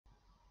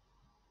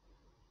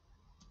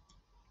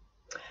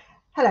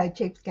Hello,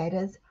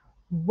 cheapskaters.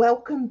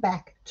 Welcome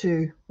back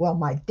to, well,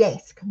 my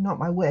desk, not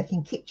my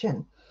working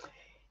kitchen.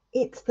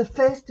 It's the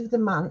first of the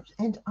month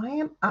and I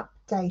am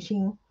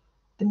updating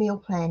the meal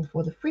plan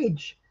for the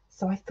fridge.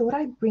 So I thought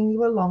I'd bring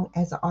you along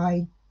as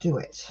I do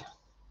it.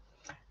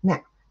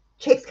 Now,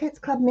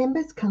 Cheapskates Club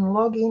members can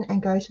log in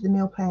and go to the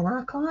meal plan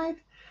archive,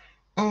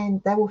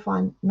 and they will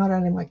find not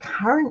only my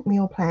current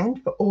meal plan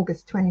for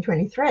August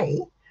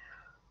 2023,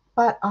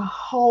 but a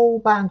whole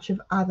bunch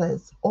of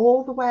others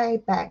all the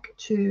way back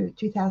to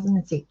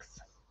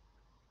 2006.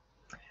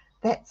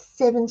 That's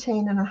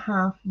 17 and a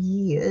half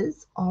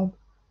years of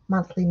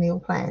monthly meal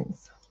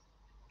plans.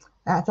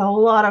 That's a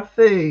lot of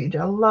food,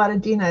 a lot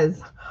of dinners.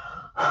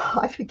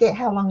 I forget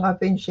how long I've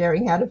been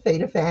sharing how to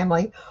feed a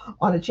family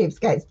on a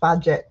cheapskates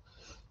budget.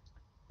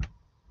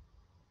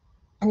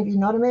 And if you're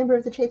not a member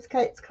of the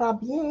Cheapskates Club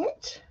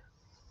yet,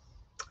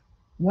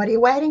 what are you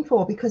waiting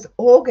for? Because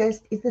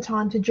August is the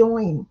time to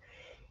join.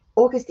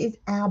 August is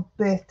our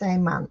birthday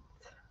month.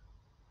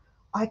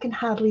 I can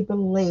hardly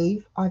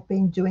believe I've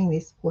been doing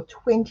this for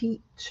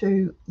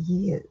 22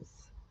 years.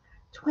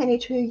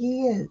 22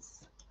 years.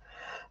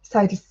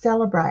 So to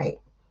celebrate,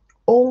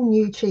 all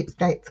new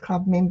Cheapskates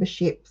Club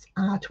memberships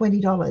are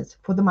 $20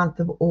 for the month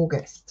of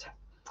August.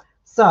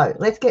 So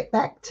let's get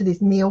back to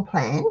this meal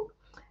plan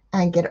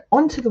and get it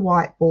onto the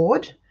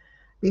whiteboard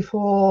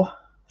before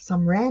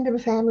some random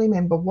family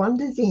member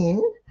wanders in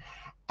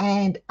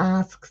and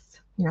asks,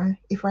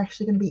 if we're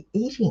actually going to be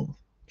eating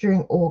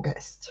during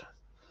August.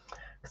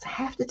 Because I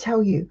have to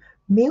tell you,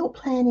 meal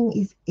planning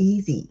is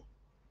easy.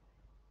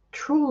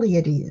 Truly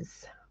it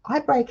is. I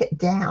break it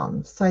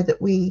down so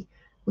that we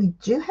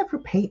do have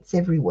repeats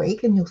every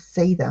week and you'll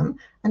see them,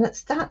 and it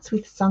starts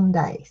with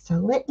Sunday. So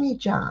let me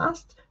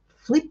just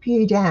flip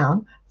you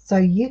down so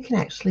you can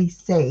actually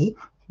see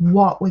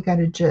what we're going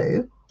to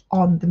do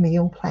on the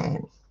meal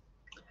plan,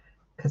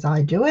 because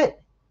I do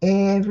it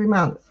every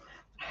month.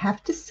 I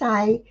have to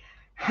say,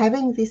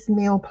 having this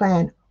meal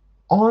plan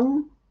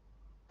on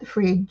the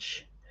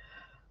fridge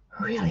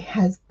really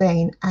has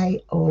been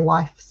a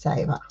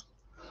lifesaver.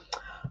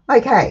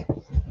 Okay,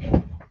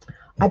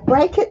 I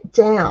break it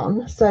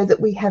down so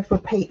that we have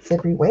repeats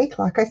every week,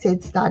 like I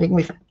said, starting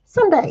with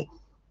Sunday.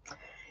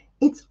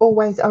 It's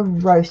always a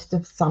roast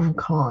of some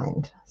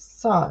kind.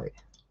 So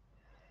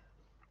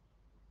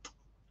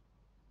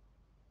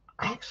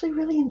I actually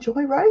really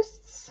enjoy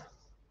roasts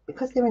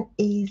because they're an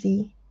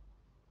easy,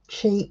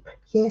 cheap,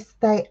 yes,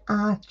 they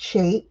are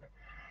cheap,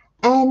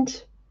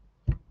 and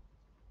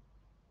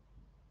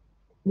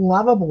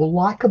lovable,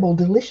 likable,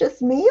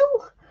 delicious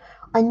meal.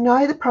 I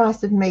know the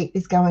price of meat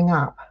is going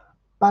up,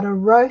 but a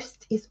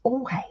roast is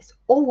always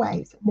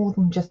more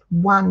than just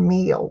one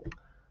meal.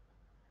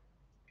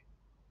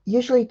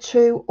 Usually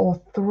 2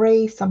 or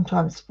 3,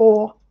 sometimes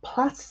 4,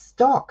 plus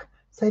stock.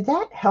 So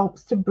that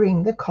helps to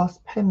bring the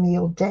cost per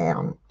meal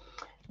down.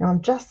 Now,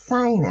 I'm just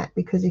saying that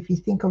because if you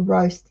think a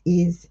roast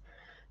is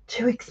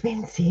too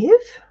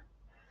expensive,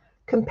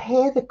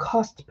 compare the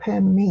cost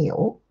per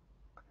meal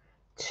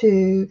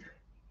to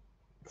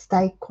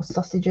steak or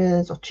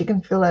sausages or chicken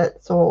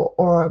fillets or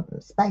a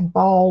spag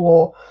bowl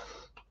or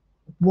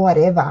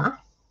whatever.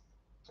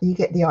 You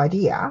get the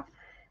idea.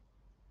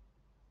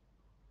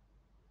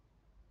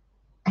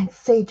 And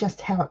see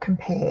just how it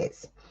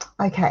compares.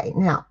 Okay,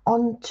 now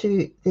on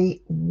to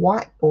the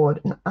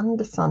whiteboard, and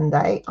under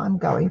Sunday I'm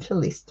going to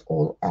list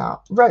all our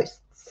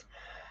roasts,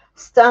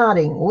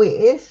 starting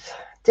with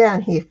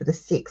down here for the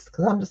 6th,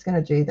 because I'm just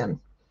going to do them.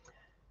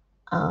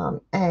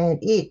 And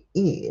it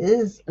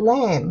is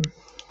lamb.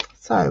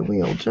 So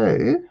we'll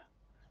do,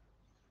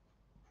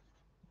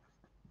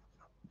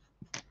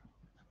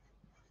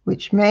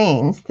 which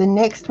means the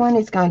next one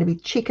is going to be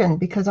chicken,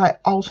 because I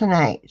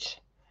alternate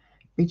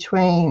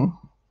between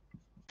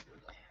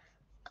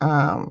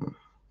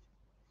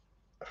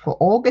for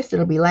August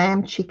it'll be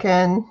lamb,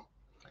 chicken,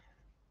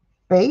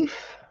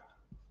 beef,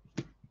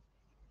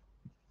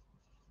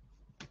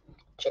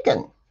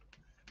 chicken.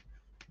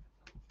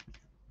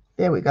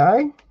 There we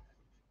go.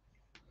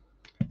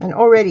 And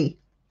already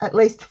at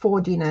least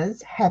 4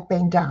 dinners have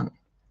been done.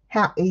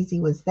 How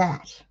easy was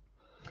that?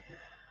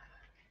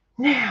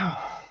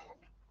 Now,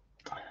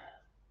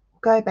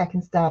 go back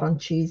and start on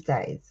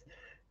Tuesdays,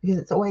 because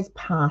it's always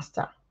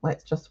pasta.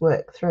 Let's just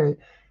work through.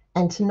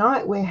 And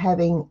tonight we're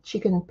having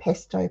chicken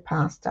pesto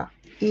pasta.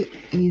 It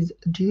is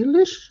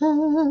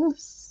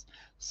delicious.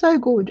 So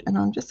good. And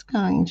I'm just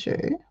going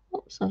to,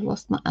 oops, I've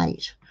lost my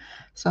 8.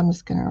 So I'm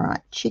just going to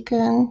write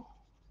chicken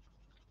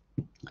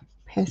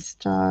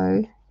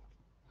pesto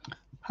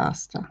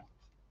pasta.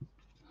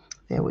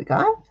 There we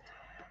go.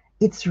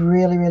 It's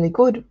really, really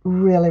good,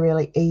 really,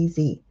 really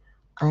easy.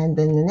 And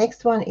then the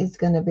next one is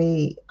going to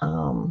be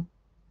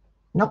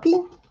gnocchi.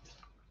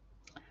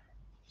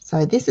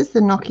 So this is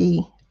the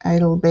gnocchi.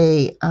 It'll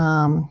be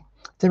the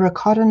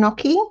ricotta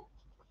gnocchi,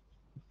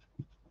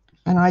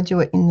 and I do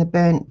it in the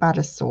burnt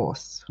butter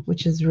sauce,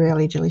 which is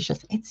really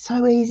delicious. It's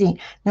so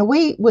easy. Now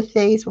with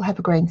these, we'll have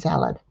a green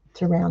salad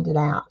to round it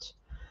out.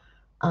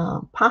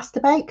 Pasta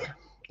bake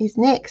is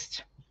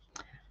next.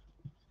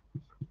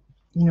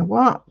 You know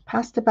what?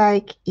 Pasta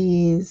bake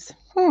is,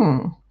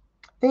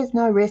 there's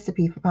no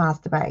recipe for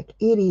pasta bake.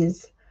 It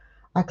is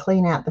a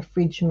clean out the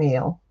fridge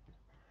meal.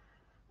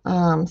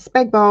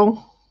 Spag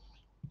bowl,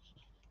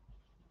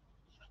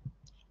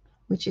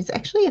 which is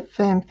actually a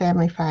firm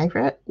family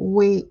favourite.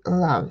 We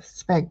love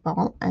spag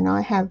bowl, and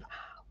I have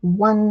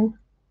one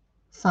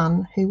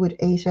son who would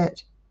eat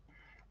it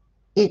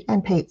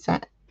and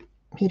pizza.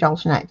 He'd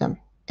alternate them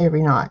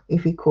every night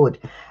if he could.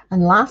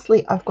 And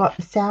lastly, I've got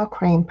the sour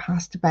cream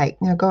pasta bake.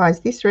 Now,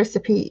 guys, this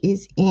recipe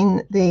is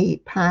in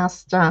the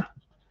pasta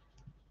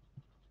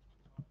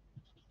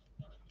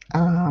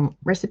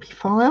recipe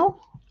file.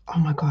 Oh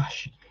my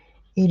gosh,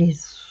 it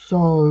is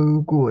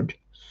so good.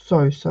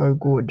 So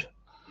good.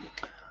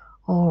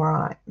 All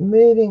right,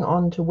 moving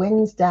on to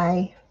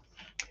Wednesday.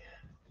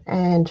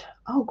 And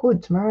oh,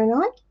 good, tomorrow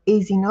night,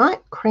 easy night,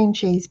 cream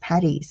cheese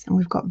patties. And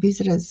we've got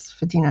visitors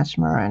for dinner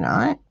tomorrow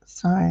night,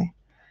 so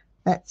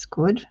that's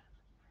good.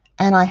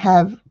 And I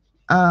have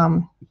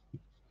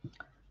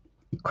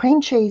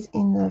cream cheese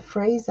in the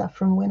freezer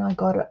from when I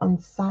got it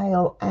on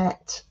sale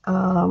at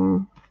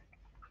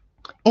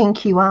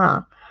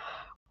NQR.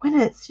 When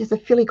it's just a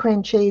Philly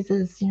cream cheese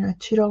is,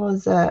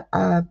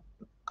 $2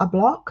 a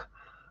block,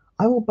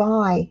 I will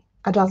buy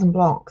a dozen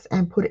blocks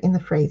and put it in the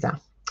freezer.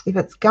 If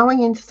it's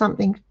going into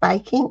something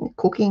baking,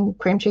 cooking,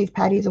 cream cheese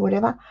patties or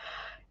whatever,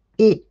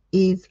 it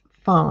is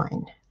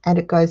fine. And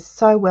it goes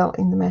so well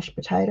in the mashed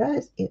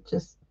potatoes. It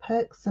just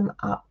perks them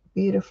up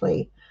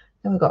beautifully.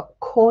 Then we've got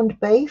corned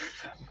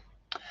beef,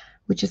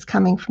 which is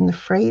coming from the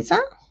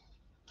freezer.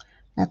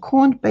 Now,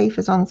 corned beef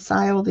is on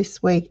sale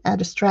this week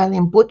at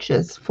Australian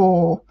Butchers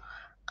for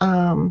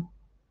Melbourne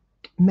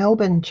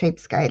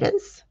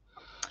cheapskaters.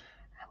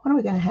 What are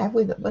we going to have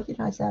with it? What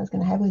did I say I was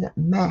going to have with it?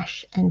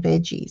 Mash and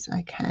veggies.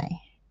 Okay.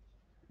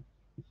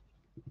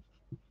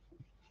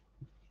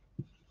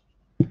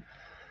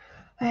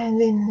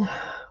 And then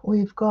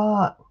we've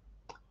got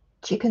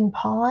chicken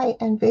pie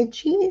and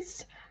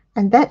veggies.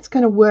 And that's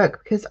going to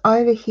work because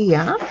over here,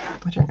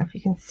 I don't know if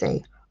you can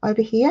see,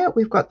 over here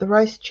we've got the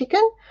roast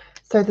chicken.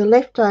 So the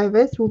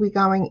leftovers will be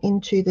going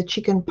into the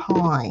chicken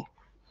pie.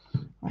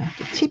 I have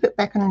to tip it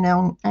back on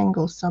an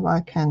angle so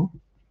I can.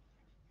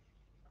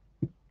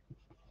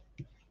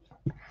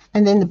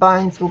 And then the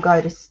bones will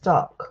go to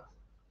stock.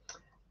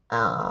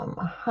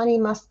 Honey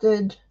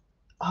mustard.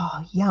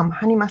 Oh, yum.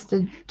 Honey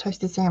mustard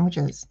toasted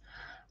sandwiches.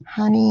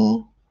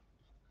 Honey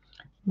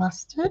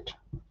mustard.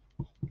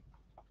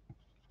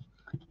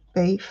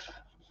 Beef.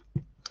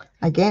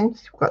 Again,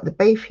 we've got the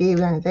beef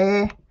here and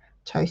there.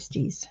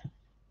 Toasties.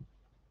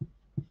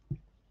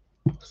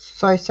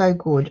 So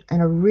good.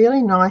 And a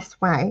really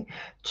nice way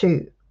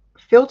to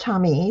fill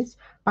tummies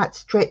but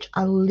stretch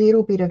a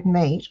little bit of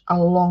meat a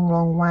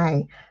long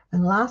way.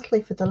 And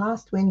lastly, for the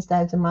last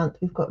Wednesday of the month,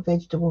 we've got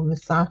vegetable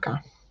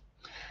moussaka.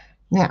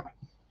 Now,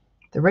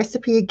 the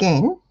recipe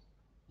again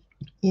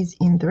is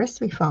in the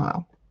recipe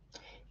file.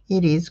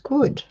 It is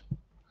good.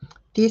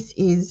 They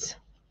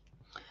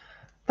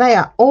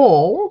are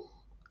all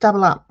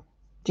double up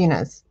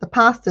dinners. The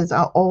pastas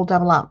are all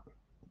double up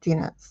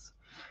dinners.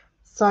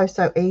 So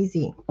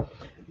easy.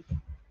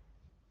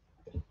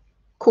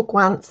 Cook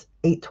once,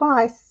 eat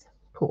twice.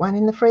 Put one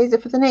in the freezer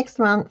for the next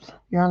month.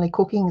 You're only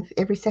cooking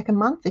every second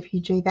month if you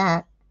do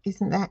that.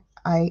 Isn't that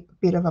a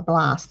bit of a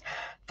blast?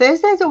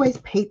 Thursday's always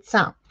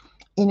pizza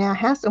in our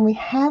house, and we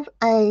have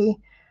I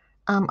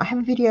have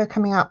a video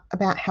coming up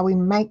about how we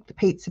make the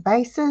pizza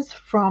bases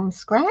from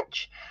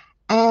scratch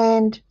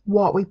and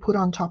what we put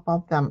on top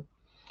of them.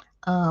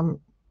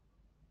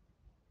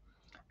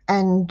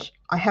 And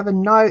I have a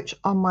note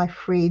on my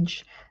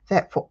fridge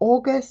that for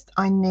August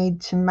I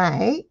need to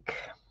make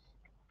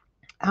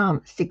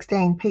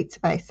 16 pizza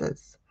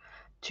bases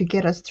to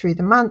get us through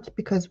the month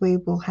because we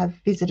will have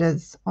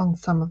visitors on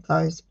some of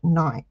those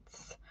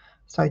nights.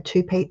 So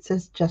 2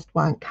 pizzas just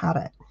won't cut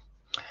it.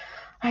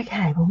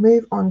 Okay, we'll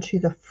move on to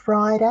the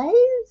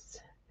Fridays.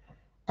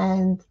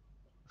 And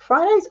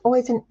Friday's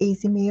always an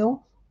easy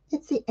meal.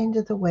 It's the end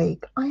of the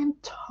week. I am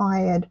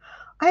tired.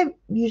 I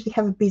usually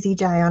have a busy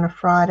day on a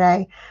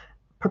Friday,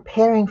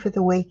 preparing for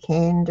the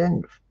weekend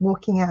and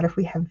walking out if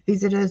we have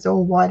visitors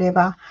or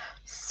whatever.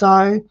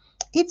 So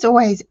it's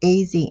always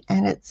easy,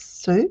 and it's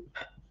soup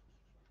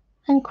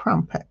and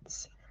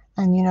crumpets.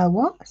 And you know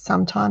what?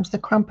 Sometimes the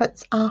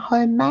crumpets are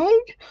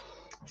homemade.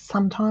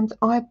 Sometimes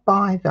I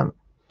buy them.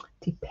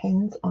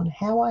 Depends on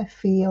how I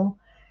feel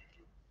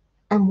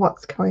and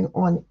what's going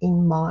on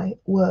in my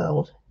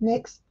world.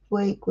 Next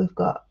week we've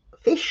got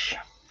fish,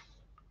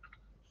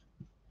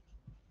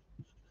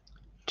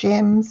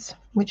 gems,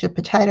 which are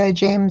potato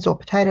gems or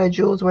potato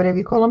jewels, whatever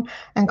you call them,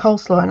 and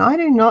coleslaw. And I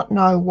do not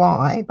know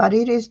why, but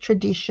it is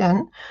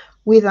tradition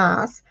with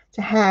us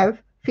to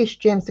have fish,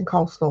 gems, and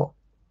coleslaw.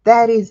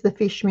 That is the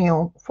fish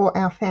meal for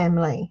our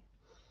family.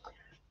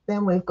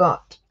 Then we've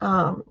got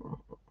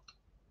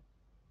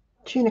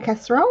tuna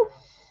casserole,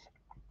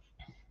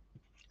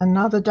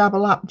 another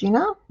double up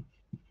dinner,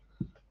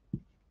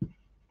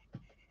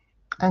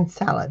 and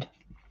salad.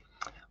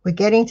 We're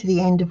getting to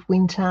the end of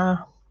winter.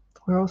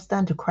 We're all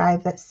starting to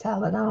crave that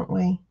salad, aren't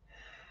we?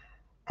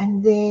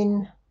 And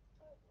then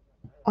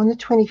on the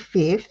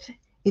 25th,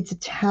 it's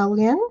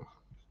Italian,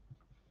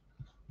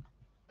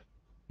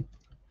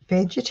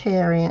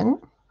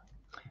 vegetarian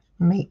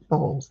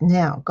meatballs.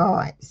 Now,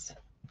 guys,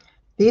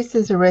 this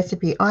is a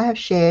recipe. I have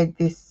shared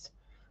this.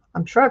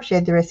 I'm sure I've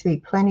shared the recipe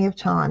plenty of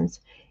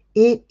times.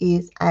 It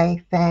is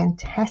a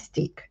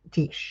fantastic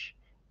dish.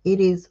 It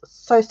is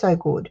so, so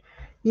good.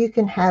 You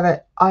can have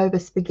it over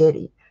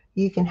spaghetti.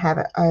 You can have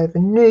it over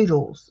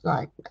noodles,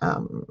 like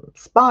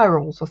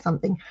spirals or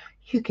something.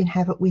 You can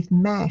have it with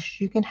mash.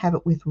 You can have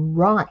it with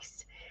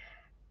rice.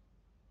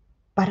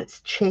 But it's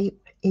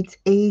cheap, it's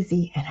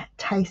easy, and it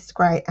tastes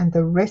great. And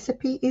the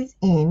recipe is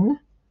in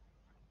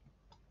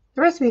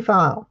the recipe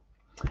file.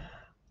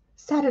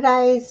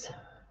 Saturdays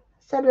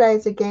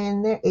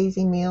again, they're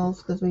easy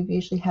meals because we've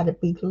usually had a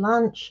big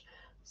lunch.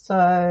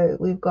 So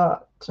we've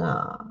got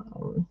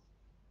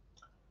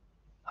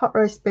hot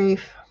roast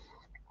beef,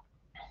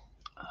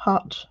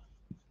 hot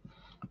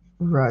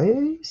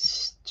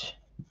roast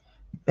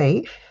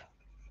beef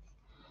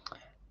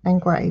and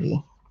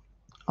gravy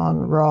on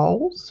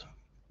rolls,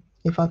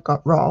 if I've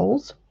got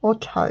rolls, or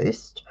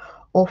toast,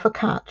 or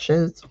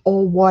focaccias,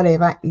 or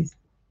whatever is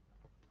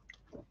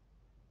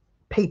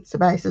pizza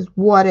bases,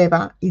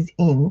 whatever is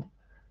in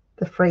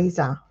the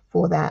freezer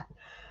for that.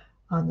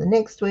 The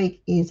next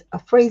week is a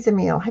freezer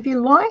meal. Have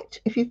you liked,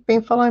 if you've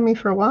been following me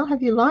for a while,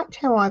 have you liked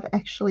how I've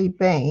actually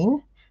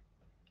been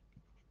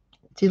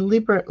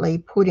deliberately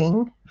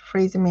putting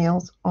freezer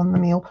meals on the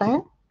meal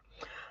plan?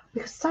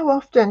 Because so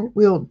often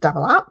we'll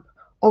double up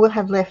or we'll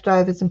have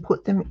leftovers and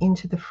put them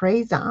into the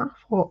freezer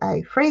for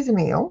a freezer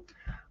meal.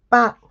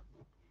 But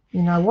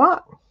you know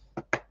what?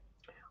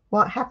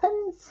 What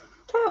happens?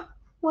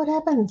 What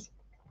happens?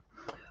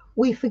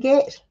 We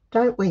forget,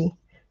 don't we,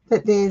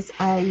 that there's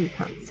you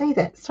can't see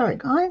that, sorry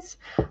guys,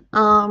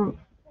 that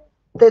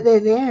they're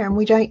there and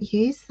we don't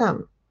use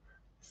them.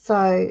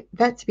 So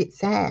that's a bit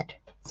sad.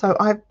 So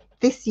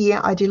this year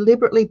I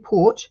deliberately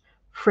put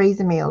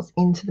freezer meals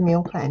into the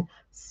meal plan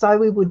so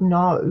we would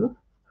know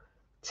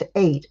to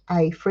eat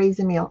a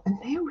freezer meal. And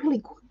they're really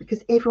good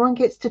because everyone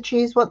gets to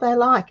choose what they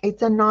like.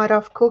 It's a night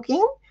off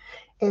cooking.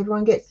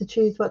 Everyone gets to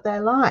choose what they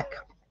like.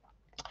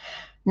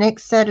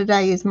 Next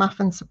Saturday is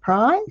muffin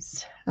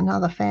surprise,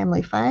 another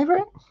family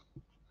favourite.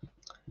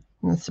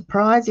 And the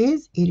surprise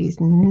is it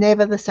is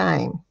never the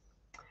same.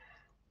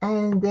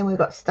 And then we've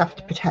got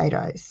stuffed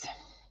potatoes,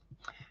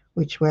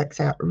 which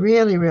works out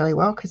really, really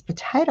well because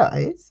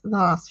potatoes the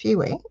last few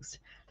weeks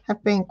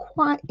have been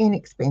quite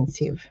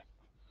inexpensive.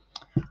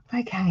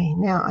 Okay,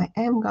 now I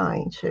am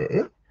going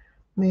to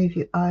move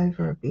you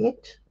over a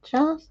bit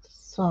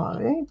just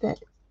so that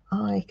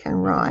I can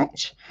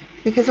write,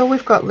 because all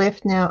we've got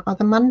left now are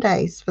the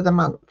Mondays for the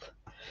month.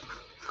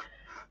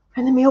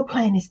 And the meal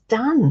plan is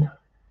done.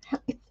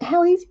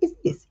 How easy is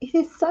this? It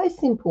is so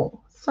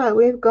simple. So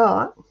we've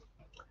got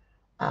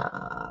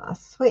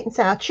sweet and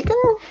sour chicken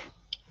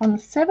on the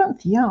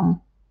 7th. Yum.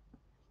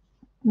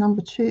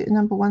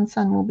 Number one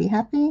son will be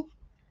happy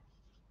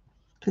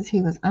because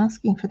he was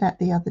asking for that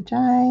the other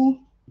day.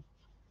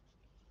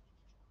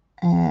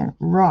 And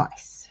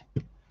rice.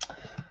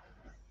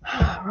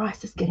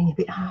 Rice is getting a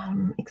bit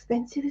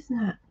expensive, isn't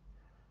it?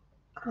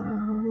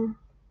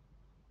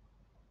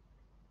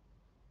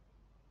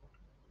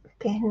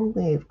 Then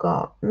we've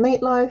got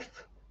meatloaf.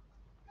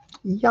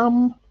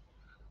 Yum.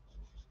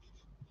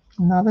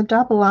 Another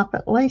double up,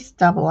 at least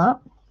double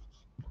up.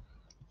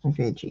 And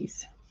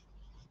veggies.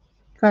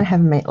 Got to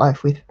have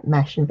meatloaf with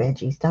mash and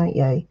veggies, don't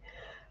you?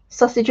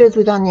 Sausages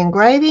with onion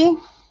gravy.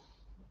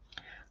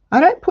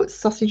 I don't put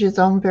sausages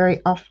on very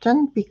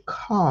often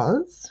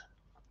because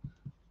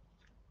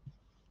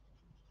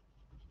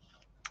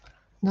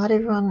not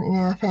everyone in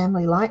our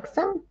family likes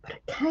them, but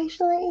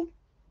occasionally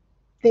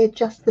they're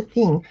just the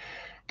thing.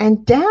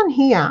 And down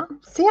here,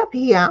 see up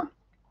here,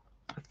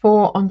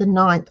 for on the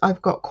 9th,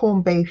 I've got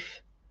corned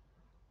beef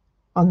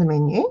on the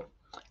menu.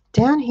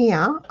 Down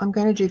here, I'm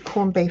going to do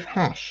corned beef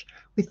hash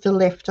with the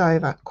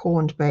leftover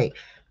corned beef.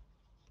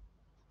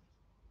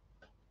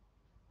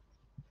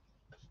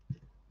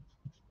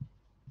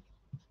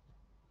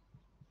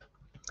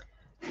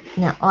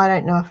 Now, I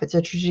don't know if it's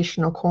a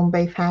traditional corned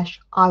beef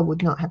hash. I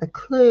would not have a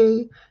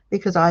clue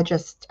because I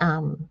just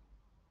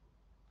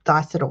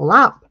dice it all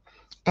up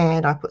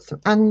and I put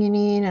some onion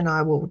in and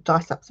I will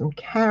dice up some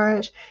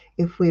carrot.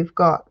 If we've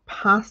got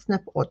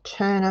parsnip or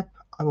turnip,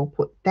 I will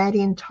put that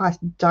in,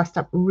 diced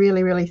up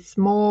really, really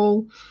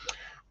small.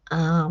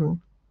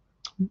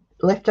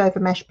 Leftover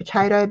mashed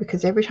potato,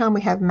 because every time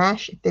we have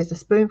mash, if there's a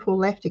spoonful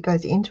left, it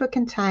goes into a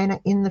container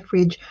in the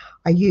fridge.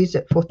 I use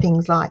it for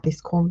things like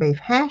this corned beef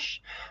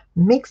hash.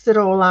 Mix it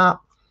all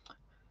up,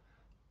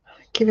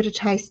 give it a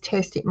taste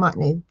test. It might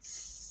need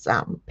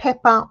some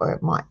pepper, or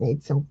it might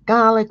need some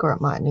garlic, or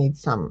it might need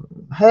some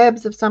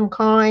herbs of some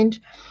kind.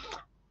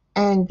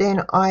 And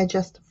then I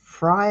just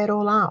fry it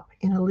all up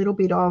in a little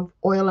bit of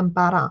oil and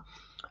butter.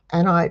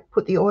 And I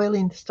put the oil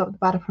in to stop the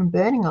butter from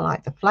burning. I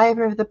like the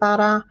flavour of the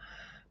butter,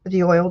 but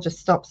the oil just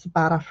stops the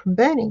butter from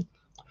burning.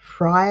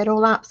 Fry it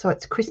all up so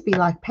it's crispy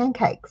like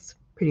pancakes,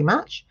 pretty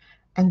much.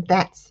 And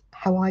that's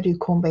how I do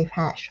corned beef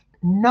hash.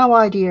 No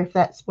idea if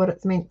that's what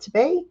it's meant to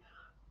be.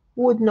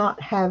 Would not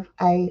have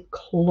a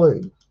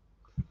clue.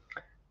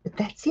 But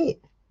that's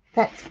it.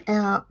 That's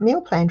our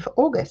meal plan for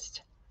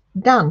August.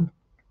 Done.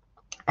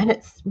 And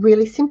it's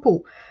really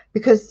simple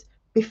because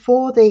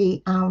before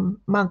the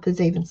month has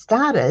even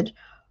started,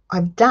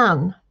 I've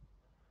done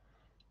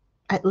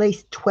at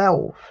least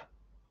 12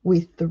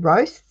 with the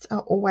roasts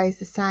are always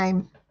the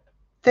same.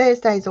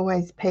 Thursday is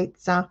always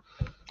pizza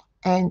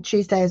and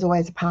Tuesday is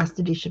always a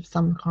pasta dish of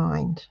some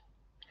kind.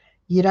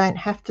 You don't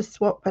have to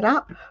swap it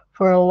up.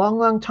 For a long,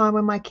 long time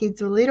when my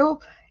kids were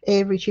little,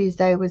 every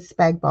Tuesday was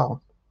spag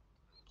bowl.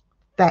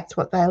 That's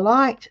what they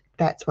liked.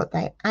 That's what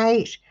they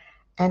ate.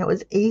 And it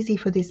was easy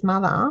for this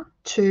mother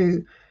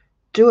to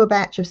do a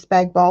batch of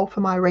spag bowl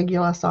for my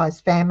regular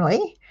sized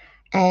family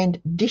and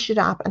dish it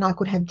up, and I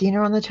could have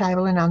dinner on the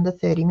table in under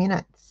 30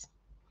 minutes.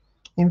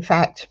 In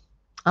fact,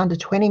 under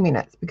 20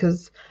 minutes,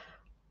 because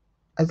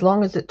as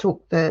long as it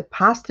took the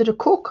pasta to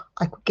cook,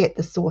 I could get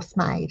the sauce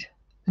made.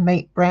 The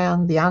meat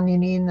brown, the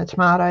onion in, the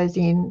tomatoes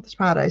in, the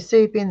tomato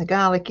soup in, the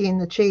garlic in,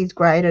 the cheese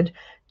grated.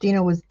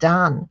 Dinner was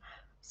done.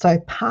 So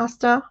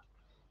pasta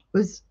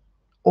was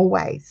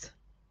always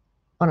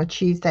on a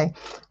Tuesday.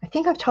 I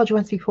think I've told you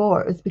once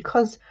before, it was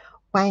because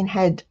Wayne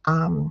had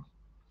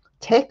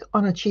tech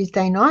on a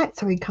Tuesday night,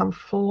 so he'd come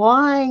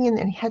flying in,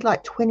 and he had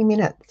like 20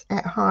 minutes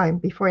at home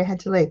before he had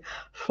to leave,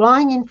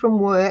 flying in from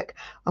work.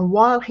 And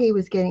while he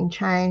was getting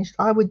changed,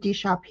 I would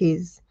dish up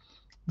his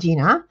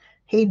dinner.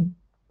 He'd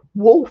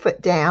wolf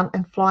it down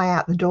and fly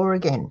out the door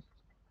again.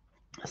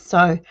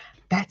 So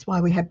that's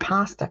why we had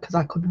pasta, because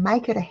I could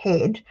make it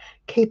ahead,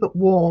 keep it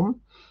warm,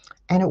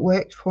 and it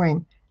worked for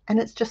him. And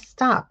it's just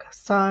stuck.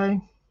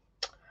 So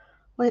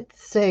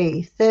let's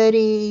see,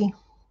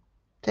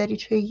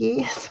 32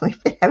 years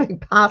we've been having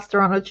pasta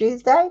on a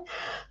Tuesday.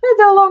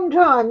 That's a long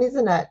time,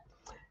 isn't it?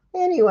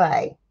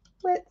 Anyway,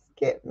 let's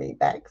get me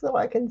back so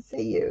I can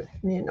see you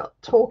and you're not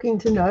talking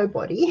to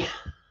nobody,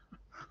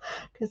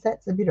 because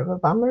that's a bit of a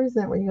bummer,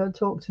 isn't it, when you got to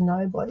talk to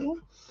nobody.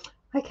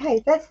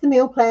 Okay, that's the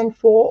meal plan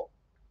for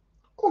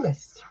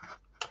August.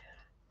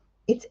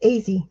 It's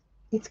easy,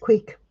 it's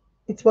quick,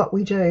 it's what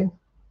we do.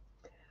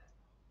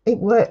 It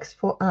works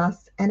for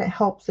us and it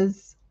helps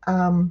us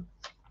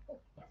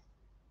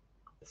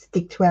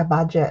stick to our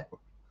budget.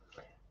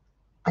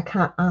 I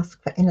can't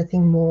ask for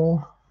anything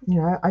more. You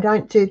know, I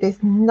don't do,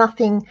 there's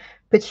nothing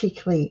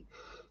particularly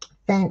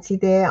fancy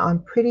there.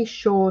 I'm pretty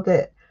sure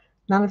that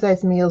none of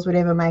those meals would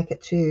ever make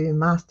it to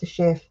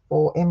MasterChef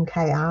or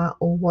MKR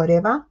or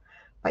whatever.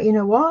 But you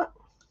know what?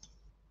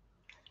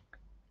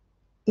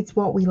 It's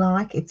what we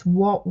like, it's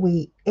what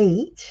we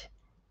eat,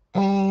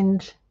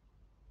 and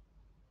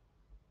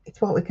it's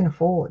what we can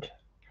afford.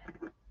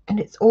 And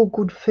it's all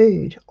good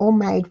food, all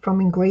made from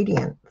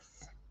ingredients.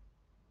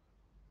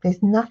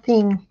 There's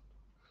nothing,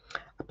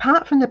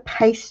 apart from the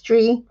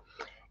pastry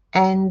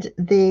and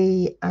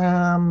the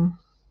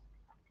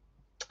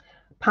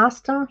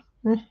pasta,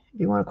 if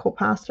you want to call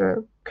pasta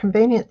a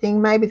convenient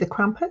thing, maybe the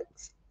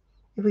crumpets,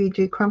 if we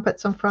do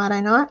crumpets on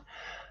Friday night,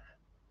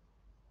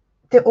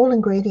 they're all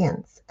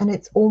ingredients and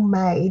it's all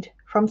made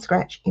from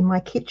scratch in my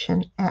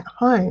kitchen at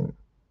home.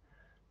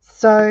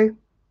 So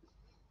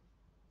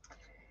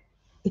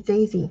it's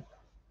easy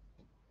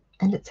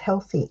and it's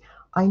healthy.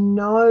 I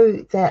know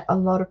that a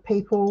lot of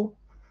people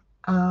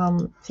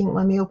think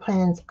my meal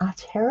plans are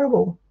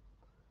terrible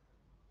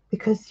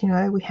because, you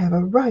know, we have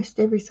a roast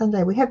every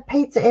Sunday. We have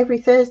pizza every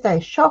Thursday.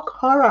 Shock,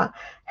 horror.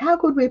 How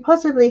could we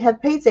possibly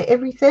have pizza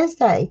every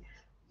Thursday?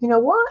 You know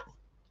what?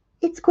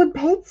 It's good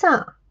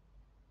pizza.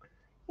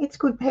 It's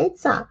good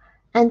pizza.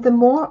 And the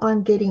more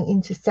I'm getting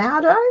into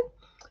sourdough,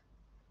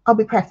 I'll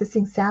be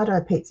practicing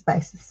sourdough pizza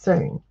bases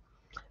soon.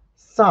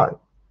 So,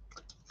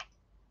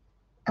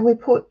 and we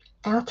put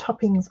our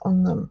toppings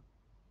on them.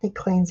 It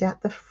cleans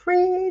out the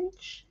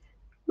fridge.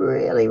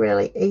 Really,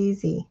 really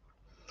easy.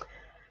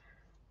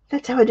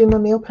 That's how I do my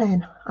meal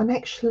plan. I'm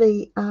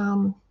actually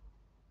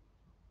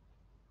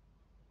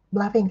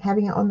loving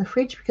having it on the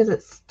fridge because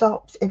it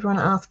stops everyone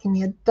asking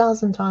me a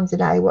dozen times a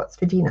day what's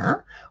for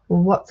dinner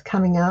or what's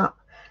coming up.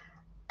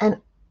 And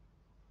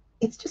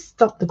it's just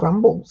stopped the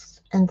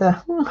grumbles and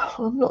the,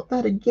 oh, not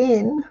that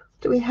again.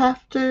 Do we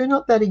have to?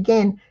 Not that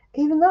again.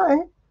 Even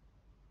though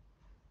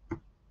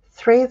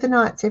 3 of the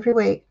nights every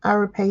week are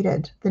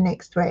repeated the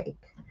next week.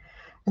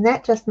 And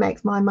that just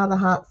makes my mother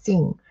heart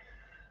sing.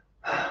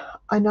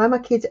 I know my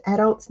kids are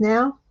adults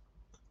now,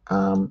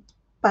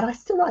 but I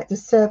still like to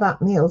serve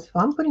up meals. If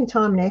I'm putting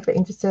time and effort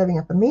into serving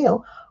up a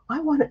meal, I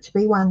want it to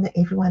be one that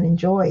everyone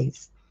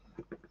enjoys.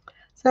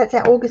 So that's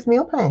our August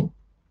meal plan.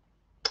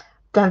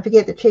 Don't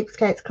forget that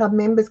Cheapskates Club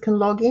members can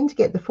log in to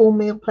get the full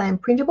meal plan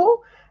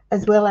printable,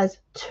 as well as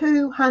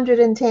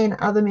 210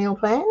 other meal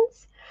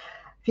plans.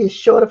 You're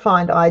sure to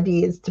find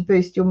ideas to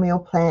boost your meal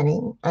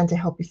planning and to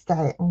help you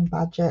stay on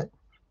budget.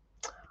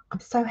 I'm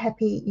so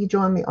happy you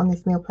joined me on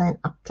this meal plan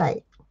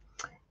update.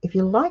 If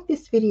you like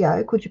this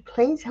video, could you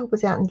please help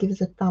us out and give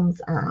us a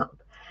thumbs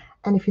up?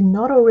 And if you're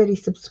not already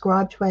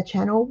subscribed to our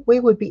channel, we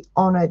would be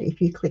honoured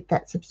if you click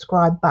that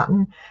subscribe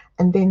button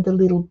and then the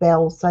little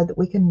bell so that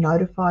we can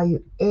notify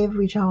you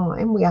every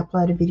time we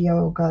upload a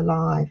video or go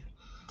live.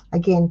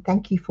 Again,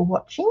 thank you for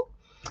watching,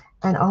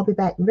 and I'll be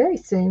back very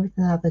soon with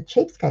another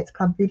Cheapskates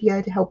Club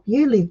video to help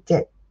you live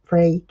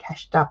debt-free,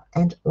 cashed up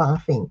and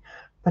laughing.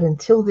 But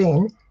until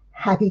then,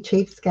 happy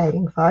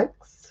cheapskating, folks.